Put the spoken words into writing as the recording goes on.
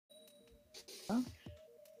Erza?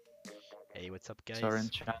 Hey, what's up, guys? Sorin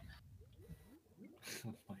chat.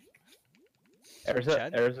 Oh my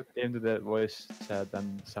Chad? Erza came to that voice chat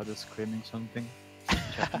and started screaming something.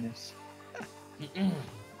 Japanese. He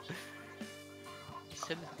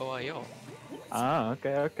said, how are you? Ah,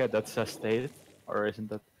 okay. That's a state. Or isn't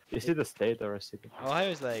that? Is it a state or a city? Ohio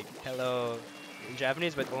is like hello in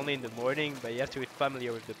Japanese, but only in the morning. But you have to be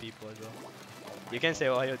familiar with the people as well. You can say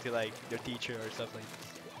Ohio to like your teacher or stuff like this.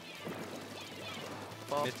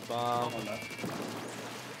 Bob. Missed bomb. god.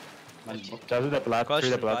 Nice book. Just the blood, Clutch 3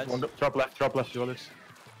 the the blood. bloods. Drop left, duelist.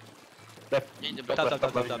 Left. In the Top, back. top,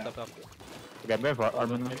 top, top, top, top, top. Okay, I'm going for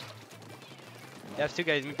armor now. You have two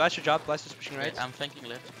guys. Blaster drop, Blaster's pushing right. I'm flanking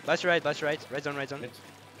left. Blaster right, Blaster right. Right zone, right zone. Hit.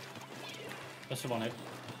 Just one hit.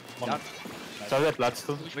 One Down. hit. Just the blood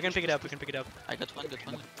still. We can pick it up, we can pick it up. I got one.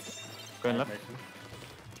 Going left.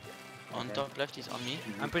 On Okay. top left is on me.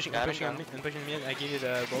 I'm pushing, Got I'm him, pushing got on me. him. I'm pushing me. I give you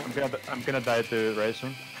the ball. I'm gonna die to Ray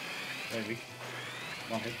soon. Very weak.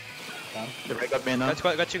 One hit. Down. The Ray got me now.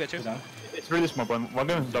 Got two. Two down. It's really small, but one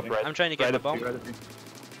going to top right. I'm trying to get Right the up, bomb. right up.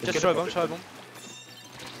 Just throw a bomb, throw a bomb.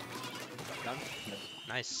 Down.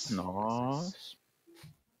 Nice. Nice.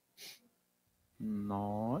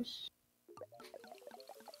 Nice.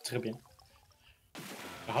 Trip in.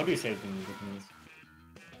 How do you say it in Japanese?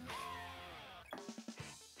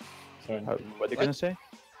 Sorry. What are you gonna say?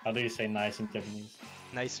 How do you say nice in Japanese?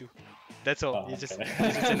 Nice. That's all. Oh, You just okay.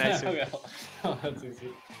 say nice. Okay. Oh, that's easy.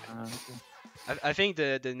 Okay. I think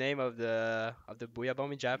the name of the Booyah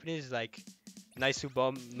bomb in Japanese is like Naisu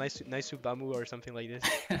bomb, Naisu Bamu or something like this.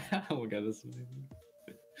 Oh my god, that's amazing.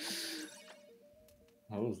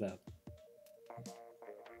 What was that?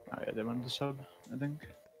 Oh yeah, they want the sub, I think.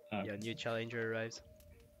 Yeah, new challenger arrives.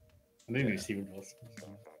 I didn't even see what it was.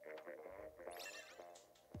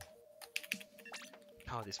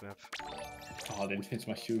 Oh, this map. Oh, I didn't finish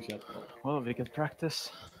my shoes yet. Well, we can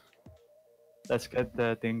practice. Let's get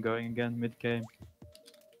the thing going again mid game.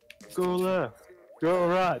 Go left, go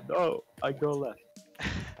right. Oh, I go left.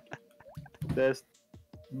 There's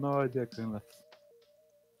no idea going left.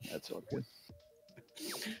 That's all good.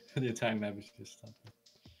 The entire map is just stuff.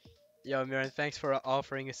 Yo, Miran, thanks for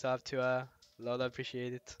offering a sub to Lola.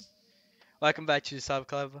 Appreciate it. Welcome back to the sub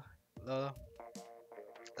club, Lola.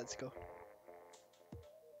 Let's go.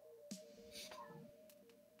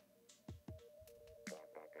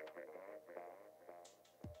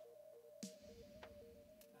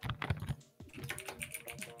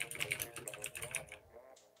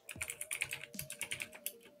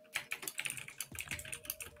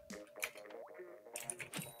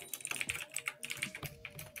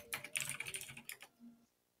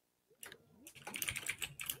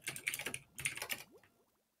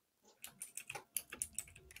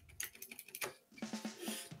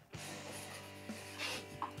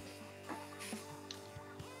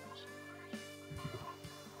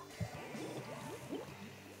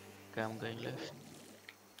 Okay, I'm going left.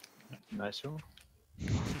 Nice one.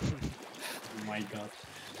 Oh my god.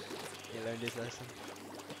 You learned this lesson.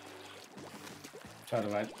 Try to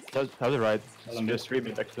right. Just have the right. Well, Just 3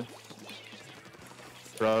 mid actually.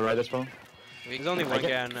 Throw right as well. There's only one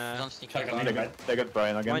guy on. Don't sneak Check in. on They me. got, they got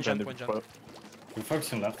Brian again. One jump, then one they- jump. We're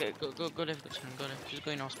focusing left. Okay, go left, go left. Just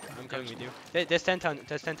go in hospital. I'm coming with you. There's 10 town.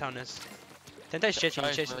 There's 10 towners. Tenta is chasing me.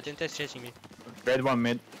 Tenta is chasing me. Red one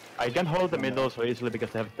mid. I can hold the middle so easily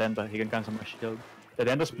because they have Tenta. He can cancel my shield. The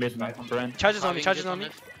Tenta split now from Brian. Charges on me. Farming Charges just on me.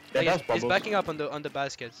 left. They has He's bubbles. backing up on the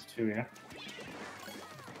baskets. Two here.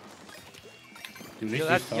 Do You'll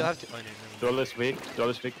have to. Oh, no, no. Duel is weak. Duel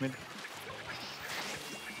is weak mid.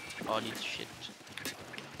 Oh, this shit.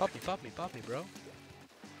 Pop me, bro.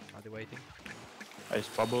 Are they waiting? Ice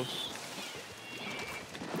bubbles.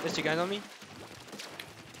 There's two guys on me.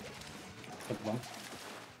 Top one.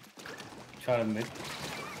 Try to mid.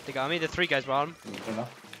 They got me. The 3 guys bottom. Villa.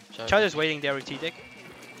 Charger's waiting there with T-Deck.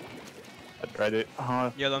 I tried it.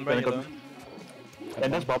 Yellow on Brian, Gonna yellow.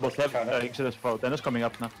 And there's bubbles left. Try that. Exit as well. Tenda's coming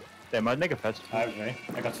up now. They might make a fast. I have Ray.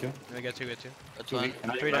 I got you. We got two. That's one.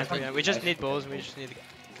 And 3 down, 3 down. We just need balls. We just need the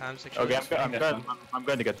cams actually. Okay, I'm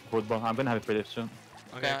going to get football. I'm going to have it pretty soon.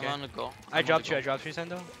 Okay, Okay. I'm on the go. I dropped you,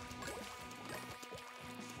 Sendou.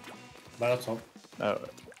 But that's all.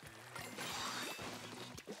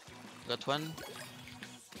 Got one.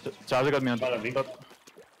 Charger got me on Bada top. weak. Got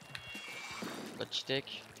stick.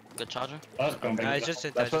 Got charger. That's going back. Nah, it's just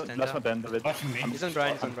That's not Tenta. the end of it. Watching me. He's on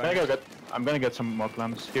Brian, he's on I'm gonna, Brian. I'm gonna get some more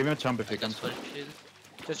clamps. Give him a jump if I you can. got split shield.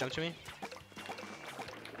 Just jump to me.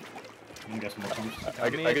 I'm gonna get some more comes. I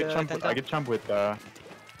me get the jump. Tenta. I get jump with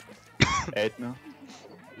 8 now.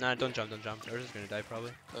 Nah, don't jump. Erza's gonna die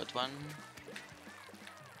probably. Got one.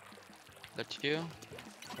 Got two.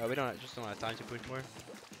 We just don't have time to push more.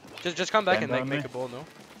 Just come back and Stand like on make me. a ball, no?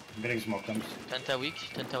 I'm getting smoke dumps. Tenta weak,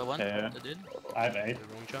 Tenta 1. Yeah. That did. I have 8.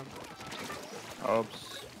 The wrong jump.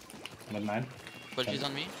 Oops. I'm at 9. Squishy's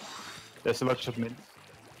on me. There's a lot of mid.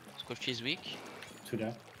 Squishy's weak. 2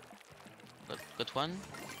 down. Got 1.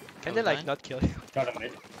 Can I they was like dying. not kill you? Got a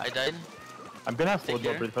mid. I died. I'm gonna have Take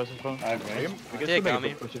football care. pretty fast as well. I have 8. We can Yeah, still make a got me.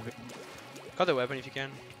 good push if we- Cut the weapon if you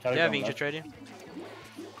can. Charlie They have going injured left. ready.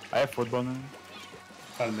 I have football now.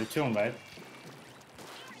 Got a mid. 2 on right.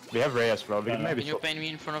 We have Ray as well. We can Yeah. maybe Can you paint me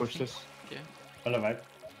in front of push me? this. Alle right.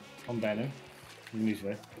 Kom bijna. Nu is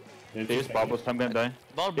weg. They use bubbles. I'm gonna die.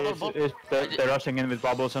 Ball, ball. They're rushing in with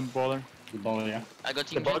bubbles and baller. De bal, ja. I got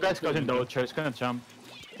The injured. ball guy's got in no chair. He's gonna jump.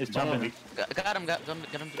 He's jumping. Got him.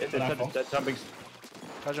 They're jumping.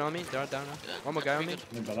 Charge on me. They're down now. One more guy on me.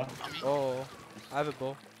 Nu ballen. Oh, I have a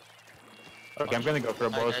ball. Okay, I'm gonna go for a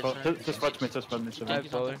ball as well. Sorry. Just watch me. Just watch me. I have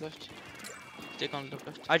baller. Take on the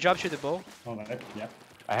left. I dropped you the ball. All right. Ja.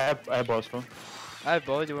 I have ball as well. I have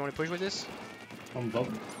ball. Do we want to push with this? Kom bal.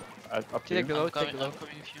 Up to Take you. below. I'm Take coming, below. I'm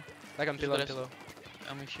coming with you. Like I'm Just pillow. got Pillow.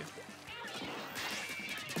 I'm with you.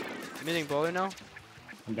 Meeting baller now.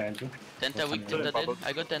 I'm bijna toe. Tenta weak, Sorry, Tenta dead. bubble.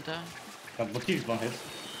 I got Tenta. Got motief van hit.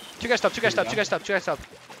 Two guys stop. Two guys stop. Two guys stop. Two guys stop.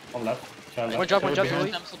 On left. Charlie One left. drop. One drop. behind.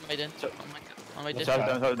 Louis. I'm on my dead. On my dead. Hold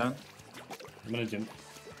down. Hold down. I'm gonna jump.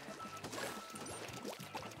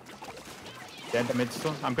 Then the mid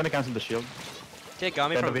still. I'm gonna cancel the shield. Take got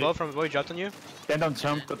me Then from the above. From above. He dropped on you. Then don't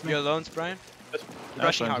jump. Got me. You're alone, Brian. No,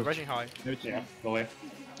 Rushing fine, hard. just- Rushing hard. Ja, go away.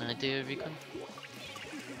 I did a beacon.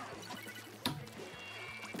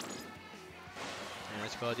 Yeah,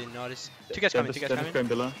 let's go. I didn't notice. Two guys Then coming. Two guys then coming. going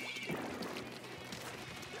below.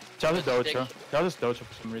 Charles is Let's dojo. Charles is dojo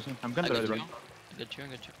for some reason. I'm I gonna got do it you. right. I got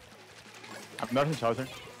you. I'm not in Chowder.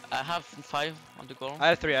 I have 5 on the goal. I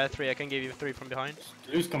have three. I have three. I can give you three from behind.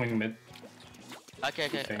 Lou's coming mid. Okay.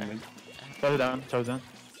 Staying mid. Chowder down. Chowder down.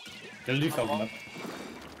 The Lou fell mid.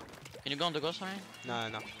 Can you go on the goal, sorry? No,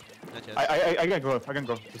 no, not yet. I can go. I can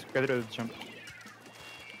go. Just get rid of the jump.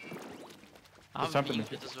 I have something.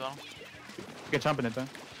 beamed it as well. You can jump in it then.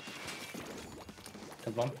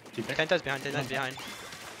 Got one. Keep it. Tenta's behind. Tenta's behind.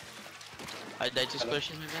 I died to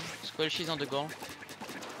Squishy's again. Squishy's on the goal.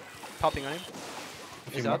 Popping on him.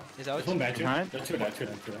 He's out. He's out. There's one bij you. Behind. There's two there.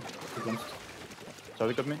 Good ones.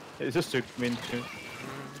 Chowder got me. It's just two. Main two.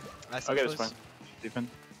 I Okay, that's suppose. fine. Defend.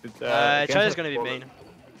 Charlie's gonna be main.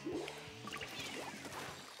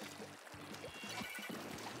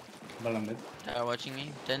 Ball on mid. They are watching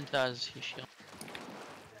me. Tenta has his shield.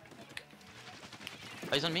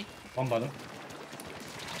 Oh, he's on me. One bottom.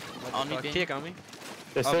 What On the me, fuck? being. Tick on me.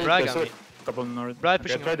 There's Oh, still Bragg there's on still me. a couple north. Brad Okay,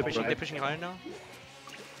 pushing. try to Pushing. push They're it. pushing higher now.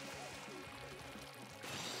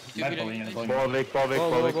 You Nice good, bowling, you nice good? bowling. Ball Vic, ball Vic, Whoa,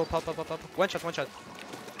 ball whoa, Vic. whoa, pop, pop, pop, pop. One shot, one shot.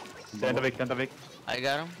 Tenta Vic, Tenta Vic. I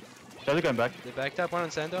got him. Chowder going back. They backed up. One on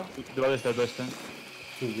Sendou. The other is dead, Western.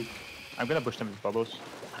 2 weak. I'm gonna push them with bubbles.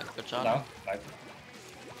 I got shot. Down. Right.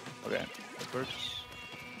 Okay, that works.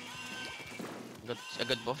 I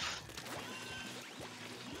got buff.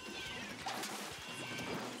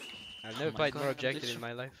 I've never my played God, more I'm objective this- in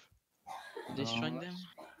my life. Destroying them.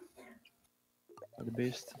 The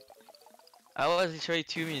beast. I was literally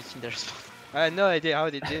 2 minutes in their spawn. I had no idea how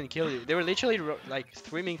they didn't kill you. They were literally like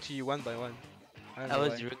streaming to you one by one. I don't I know was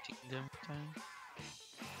why. directing them.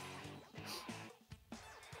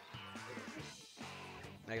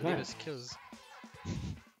 Like leave us kills.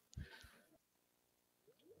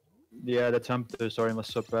 Yeah, the jump to Sorin was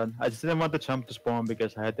so bad. I just didn't want the jump to spawn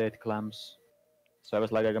because I had 8 clams. So I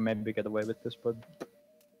was like, I can maybe get away with this, but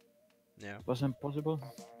Yeah. it wasn't possible.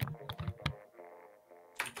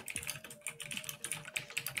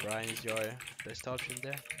 Brian is your best option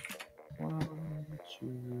there. 1,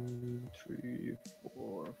 2, 3,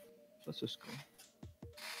 4. Let's just go.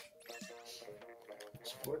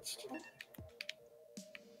 Sports.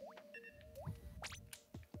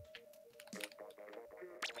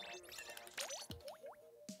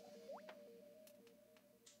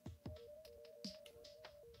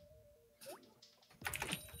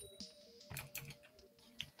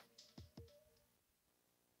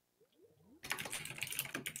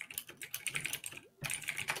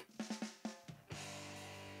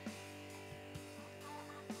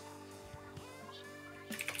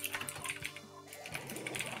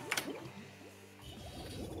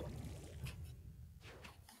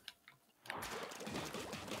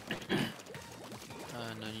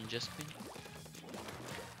 No ninja spin.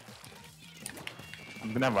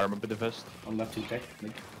 I'm gonna have armor with the vest. One left to tech.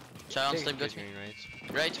 Mid. Child Take step got it, me.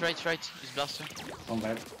 right? Right. He's blaster. One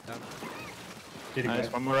right. Down. Did it Nice,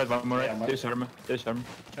 right. one more right, one more Yeah, right. one. There's armor, there's armor.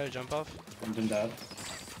 Try to jump off. I'm doing that.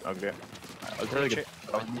 Okay. I'll try to get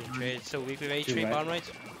What the trade? It's so weak with Two H3 red. bomb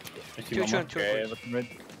right? Actually, Two, one two, more. and two. Okay, Forwards. looking red.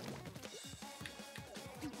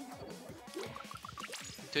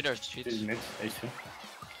 Two their Two streets. mid, H2.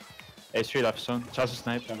 A3 left zone. Chance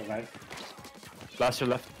snipe. Shadow right. Blaster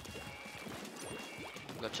left.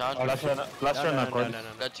 Got charge. Oh, Blaster No, on no, our no, corner. no, no,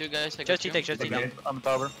 no. Got two guys. I got Just two. take, just He's take. on the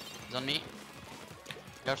tower. He's on me.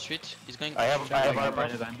 Their street. He's going. I have Shadow armor. right.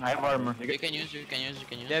 Anytime. I have armor. You can use. You can use. You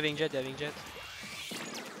can use. Diving jet, diving jet.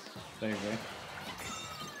 Very very.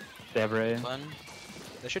 They have Ray. One.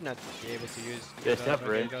 They should not be able to use. Yes, they have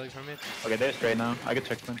Ray. From it. Okay, they're straight now. I get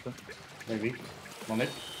checkpoint too. Very weak. One mid.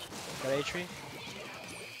 Got H3.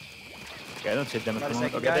 Okay, I don't see them at Got the a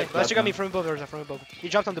moment. second Okay, guy. they Blaster left got me now. from above, Erza, from above. He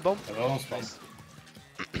dropped on the bomb. They're all on spawn. Nice.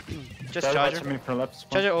 Just Charger charger. watching me from left.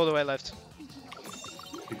 spawn. Charger all the way left.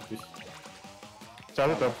 Big push.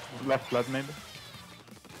 Charger top left flat maybe.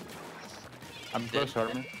 I'm Dead. close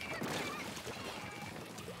armor.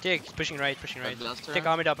 Take, he's pushing right, pushing right. Blaster. Take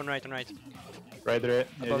armored up and right, and right. Right there.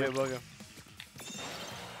 Above you, above you.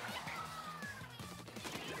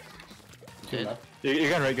 Two Dead. left. You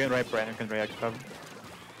can right, Brian. You can react cover.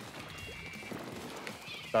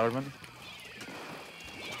 Towerman.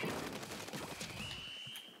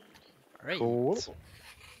 Alright. Cool.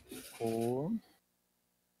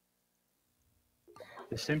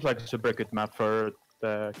 This seems like a super good map for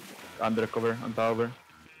the undercover on tower.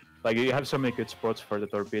 Like you have so many good spots for the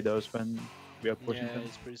torpedoes when we are pushing Yeah, them.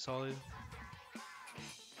 it's pretty solid.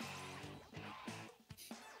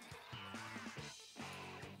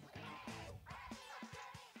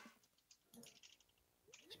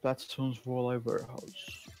 Splatoon's Walleye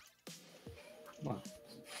Warehouse. Come on.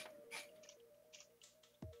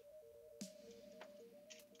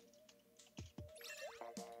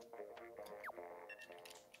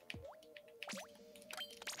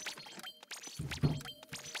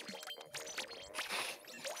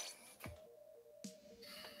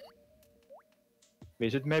 We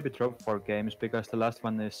should maybe drop 4 games because the last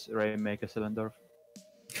one is Rainmaker Cylinder.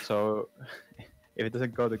 So if it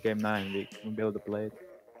doesn't go to game 9, we won't be able to play it.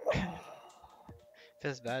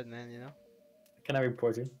 Feels bad, man, you know? Can I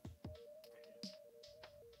report you?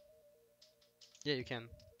 Yeah, you can.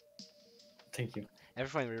 Thank you.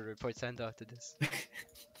 Everyone will report Sendou after this.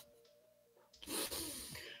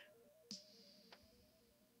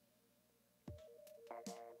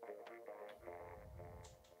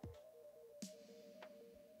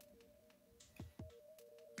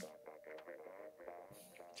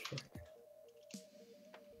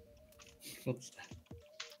 What's that?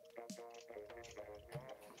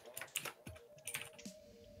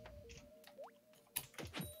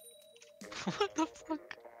 What the fuck?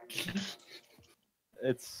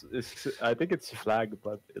 It's I think it's a flag,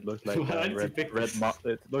 but it looks like Why a did you pick red this?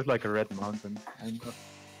 it looks like a red mountain. And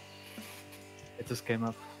it just came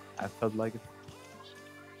up. I felt like it.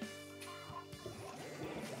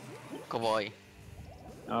 Cowboy.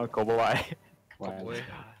 Oh, cowboy. Wow. Boy.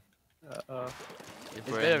 Uh, It's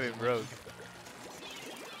better with Rogue.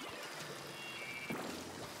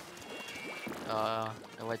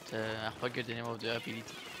 What? I forget the name of the ability.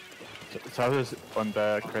 Charles on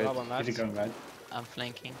the crate. Rob on left. Keep it going right. I'm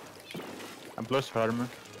flanking. I'm close to armor.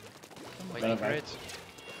 Waiting Right, for right. it.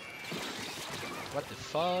 What the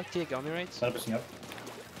fuck? Take on me right? Start pushing up.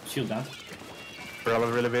 Shield down.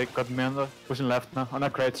 Probably really big. Got me on the pushing left now. On a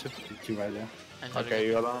crate. Too. Two right there. Okay,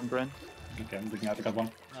 you alone, Brent. Okay, I'm looking out. I got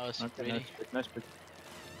one. That was Okay, pretty. nice pick, nice pick.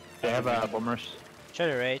 They have bombers.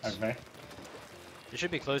 Shadow right. Okay. They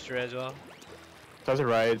should be closer as well. Charles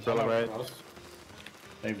right, brother right.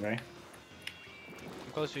 They right.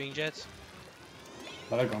 I'm close to wing jets.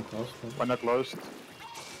 But I gone close. One not closed.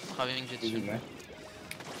 Having Easy Jitsu. right.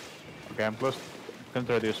 Okay, I'm close. Can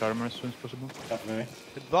try to use armor as soon as possible. Top very.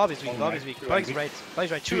 The Bob is weak, One Bob right, is weak. two Bob right, is weak. right. Bob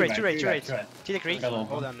is right. Two Three right, two right, two right. two right. Take Reed. Got all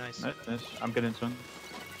of Oh, them. damn, nice. Nice, nice. I'm getting soon.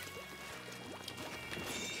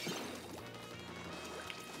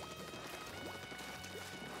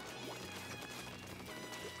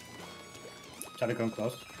 Shadow going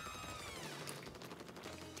close.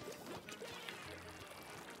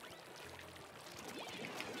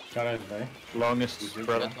 Shadow is very. Longest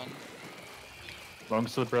umbrella. Got one.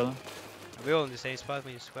 Longest umbrella. We're all in the same spot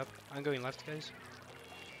when you swap. I'm going left, guys.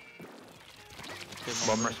 Good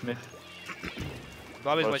Bomber Smith.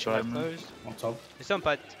 Bob is Close watching left Simon. closed. On top. It's not,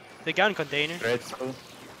 but the gun container. Great still.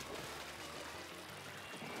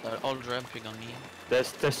 They're all jumping on me. There's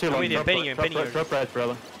still I'm on with you, drop, pinning you, drop, pinning you. drop right,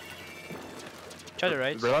 umbrella. Shadow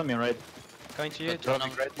right. Umbrella me right. Going to you. Got Drop on-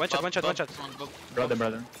 me right. One shot, Bob, one shot, one Bob, shot. come on, Bob. Brother,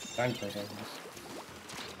 brother. Time close, I guess.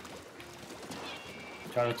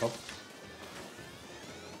 Shadow top.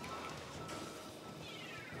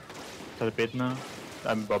 To the pit now.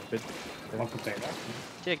 I'm Bob pit. One container.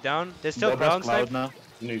 Take down. There's still Doubles ground cloud snipe.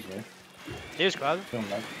 now. News weer. Here's crowd. Film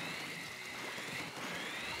live.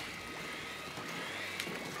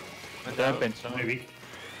 One There, down. paint some. Maybe.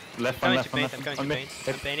 Left one, Coming to left one, paint. I'm left coming one. to paint.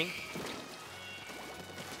 I'm painting.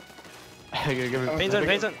 Give it- Paint zone,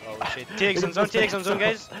 paint zone. Oh shit. TX on zone,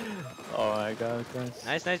 guys. Oh my god, guys.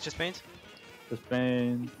 Nice, nice. Just paint. Just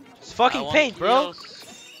paint. Just fucking paint, bro.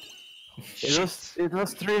 It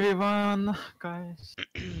was 3v1, guys.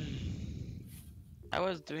 I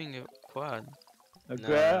was doing a quad. Oh No,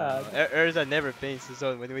 god. Erza never paints the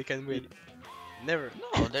zone when we can win. Never.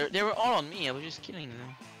 No, they were all on me. I was just killing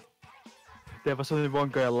them. There was only one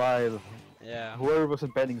guy alive. Yeah. Whoever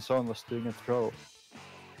wasn't painting zone was doing a throw.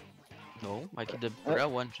 No, I killed the bro.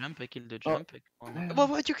 One jump. I killed the jump. Well,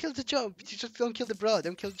 why'd you kill the jump? You just don't kill the bro.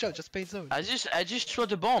 Don't kill the jump. Just paint zone. I just threw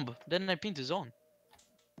the bomb. Then I pinned the zone.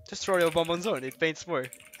 Just throw your bomb on zone. It paints more.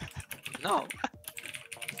 No.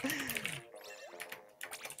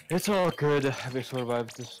 It's all good. We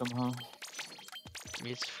survived this somehow.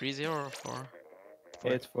 It's 3-0 or 4.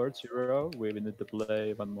 It's 4-0. We need to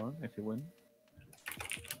play one more if you win.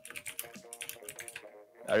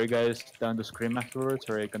 Are you guys down to scrim afterwards,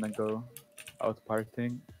 or are you gonna go out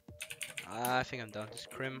partying? I think I'm down to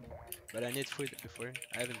scrim, but I need food before.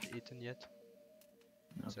 I haven't eaten yet.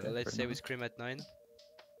 So Okay, let's fair say we enough. scrim at 9.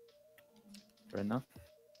 Fair enough.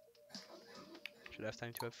 Should have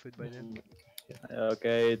time to have food by then.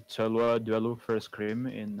 Okay, so do I look for a scrim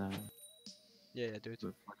in Yeah, do it.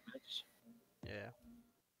 40 minutes? Yeah.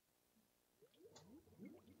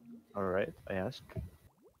 Alright, I ask.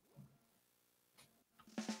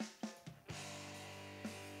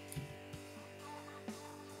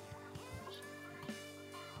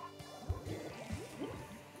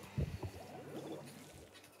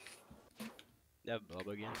 Yeah, Bob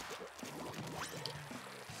again.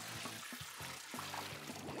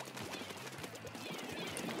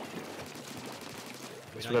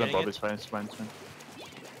 We're It's not gonna getting bob, it. it's fine, it's fine, it's fine.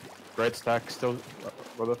 Right stack still,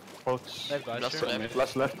 what folks? Left Last Buster. left.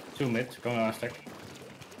 Last left, 2 mid. Going on stack.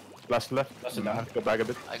 last left. That's it I down. have to go back a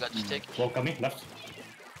bit. I got stick. Wall coming. Left.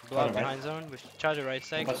 Blob right. behind zone with charger right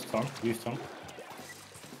side. That's strong. Use strong.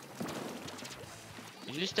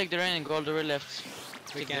 You just take the rain and go all the way left.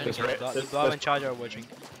 We can. That's right. Blob That's- and charger are watching.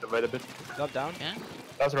 Wait a bit. Blob down. Yeah.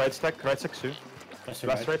 That's right stack too. That's the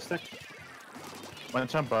Last right. right stack. One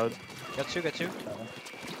jump out. Got two, got two.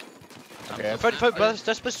 Okay.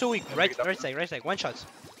 Just push 2 weak. Right side. One shot.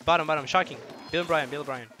 Bottom, shocking. Bill Bryan.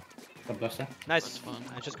 Got blaster. Nice. That's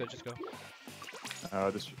fine. Just go.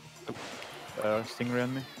 This stingray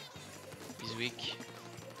on me. He's weak.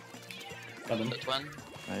 Got him. That one.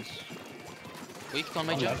 Nice. Weak, can't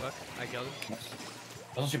make Oh, jump. Fuck, I killed him. Nice.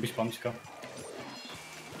 Dat should be spam, go.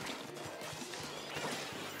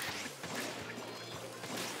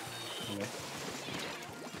 Okay.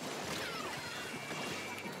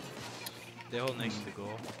 They hold next to the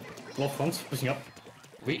goal. Love front, pushing up.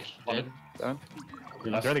 Weak. Dead. Down. You're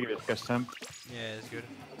I'm last. trying to give it a cast temp. Yeah, it's good.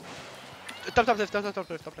 Top left.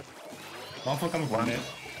 One for coming from One. mid.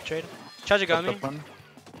 Trade. Charger got me. Top one.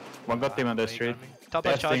 One got team on the He street. got me. Top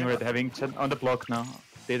Yeah, left charger. stingray having on the block now.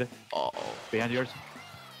 Did it. Oh, Behind yours.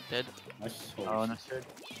 dead. Nice. Oh, nice.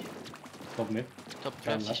 Top mid. Top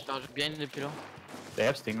Down left. He's charged behind the pillow. They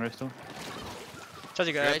have stingray still.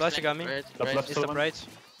 Charger got Blaster got me. Right, Top right. left. He's top right.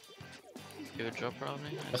 Give a drop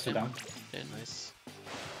probably. I That's see it him. down. Dead. Nice.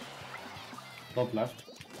 Top left.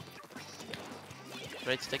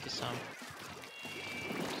 Right stack is down.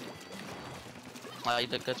 Ah, he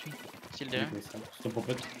got me. Still there. Stop op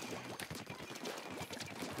it.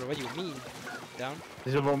 Bro, what do you mean? Down.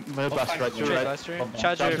 This is one blast right. Trade Two Trade right. Blaster. Top down.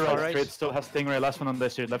 Charger Charger far right. right. Street still has stingray. Last one on the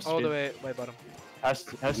street. Left All the street. way by bottom. Has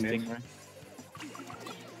Mid. stingray.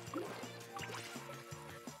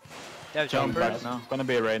 They have Jump jumpers. back now. Gonna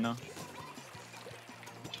be a raid now.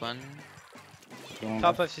 That one.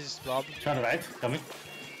 Top left is blob. Try the right, coming.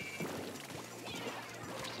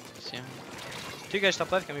 See him. Two guys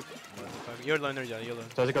top left. Can we? You're loner, yeah. You're loner.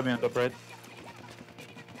 Does got me on top right.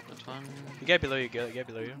 That one. You get below you. Get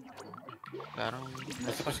below you. Got him.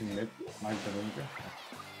 That's pushing mid. Might be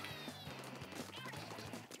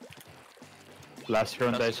the Last here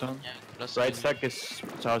on Blaster. Dyson. Yeah, blaster. Right stack is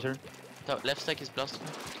charger. Left stack is blaster.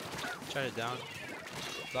 Charger down.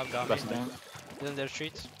 Blob got Blast me. down. Then their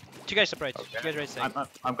streets. Two guys top right. Okay. Two guys right side.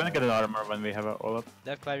 I'm gonna get an armor when we have it all up.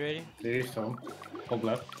 They have Clyde ready. There is some. Top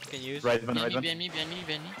left. You can use. Right one, right Behind me, one. behind me,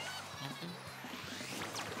 behind me.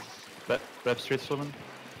 Okay. Left street Solomon.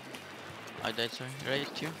 I died, sorry.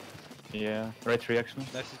 Right, two. Yeah. Right three actually.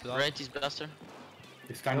 Left is blob. Right is blaster.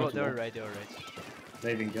 It's kind Oh, of they were low. right. They were right.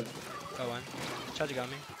 Waving good. Go on. Charger got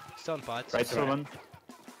me. Still on pots. Right That's right. Solomon.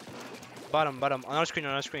 Bottom. On our screen.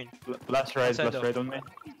 Last right Sendou. on me.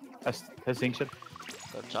 Has zinc shit.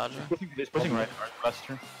 Got charger. He's pushing right.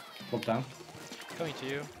 Blaster. Pop down. Coming to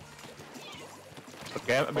you.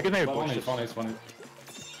 Okay, we can make a One push. hit.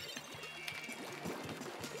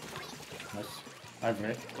 Nice. I have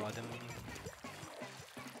red. Bottom.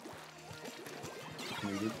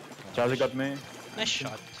 Charger got me. Nice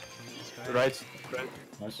shot. from this guy. Right.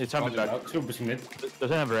 Nice. It's jumping back. Out. Two pushing mid.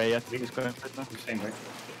 Doesn't have Ray yet. He's going right now. Same way.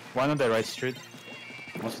 One on the right street.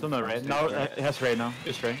 Must Still no Ray. Now it has Ray now.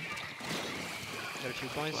 It's Ray. There are 2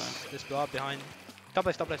 points. Just blow up behind. Top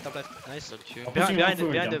left. Nice. Got you. Pushing one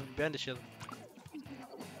forward Behind jump. the shield.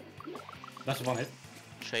 That's one hit.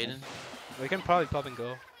 Trading. We can probably pop and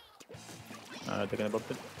go. They're gonna bump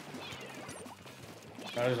it.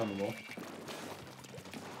 Guy is on the wall.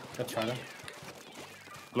 Got Charlie.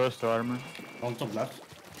 Close to armor. On top left.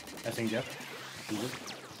 I think yeah. Use it.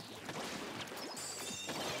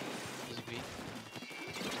 He's weak.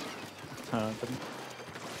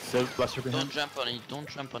 Still blaster behind. Don't jump on me. Don't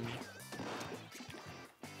jump on me.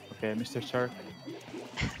 Okay, Mr. Shark.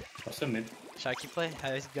 What's the mid? Jakey play. How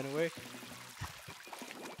is it gonna work?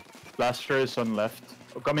 Blaster is on left.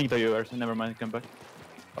 Oh, coming to you, Erza. Never mind, come back.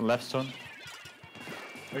 On left zone.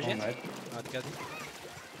 Where's he? Alright. Oh, got him.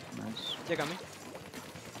 Nice. Yeah, coming.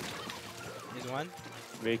 He's one.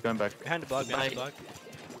 We come back. Behind the block. Nice.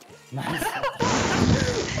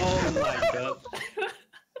 Oh my god.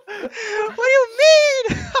 What do you mean?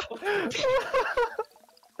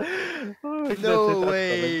 Oh, that's No it,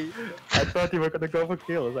 way. I thought you were gonna go for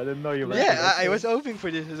kills. I didn't know you were. Yeah, I was hoping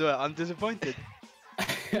for this as well. I'm disappointed.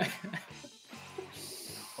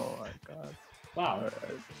 Oh my god. Wow. Alright.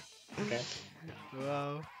 Okay.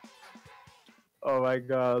 Wow. Oh my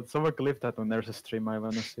god. Someone clip that on there's a stream I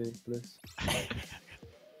wanna see, please.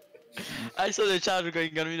 I saw the charger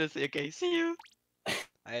going on me. I say, okay, see you.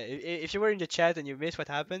 If you were in the chat and you missed what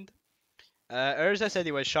happened, Erza said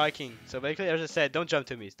he was sharking. So basically, Erza said, "Don't jump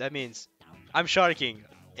to me." That means I'm sharking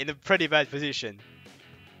in a pretty bad position,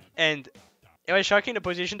 and I was sharking in a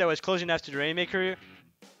position that was close enough to the Rainmaker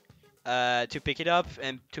to pick it up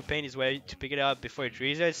and to paint his way to pick it up before it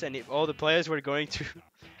resets. And if all the players were going to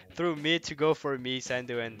through mid to go for me,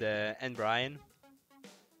 Sendou, and Brian.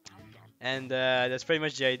 And that's pretty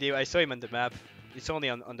much the idea. I saw him on the map. It's only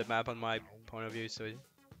on the map on my point of view, so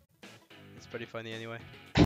it's pretty funny anyway.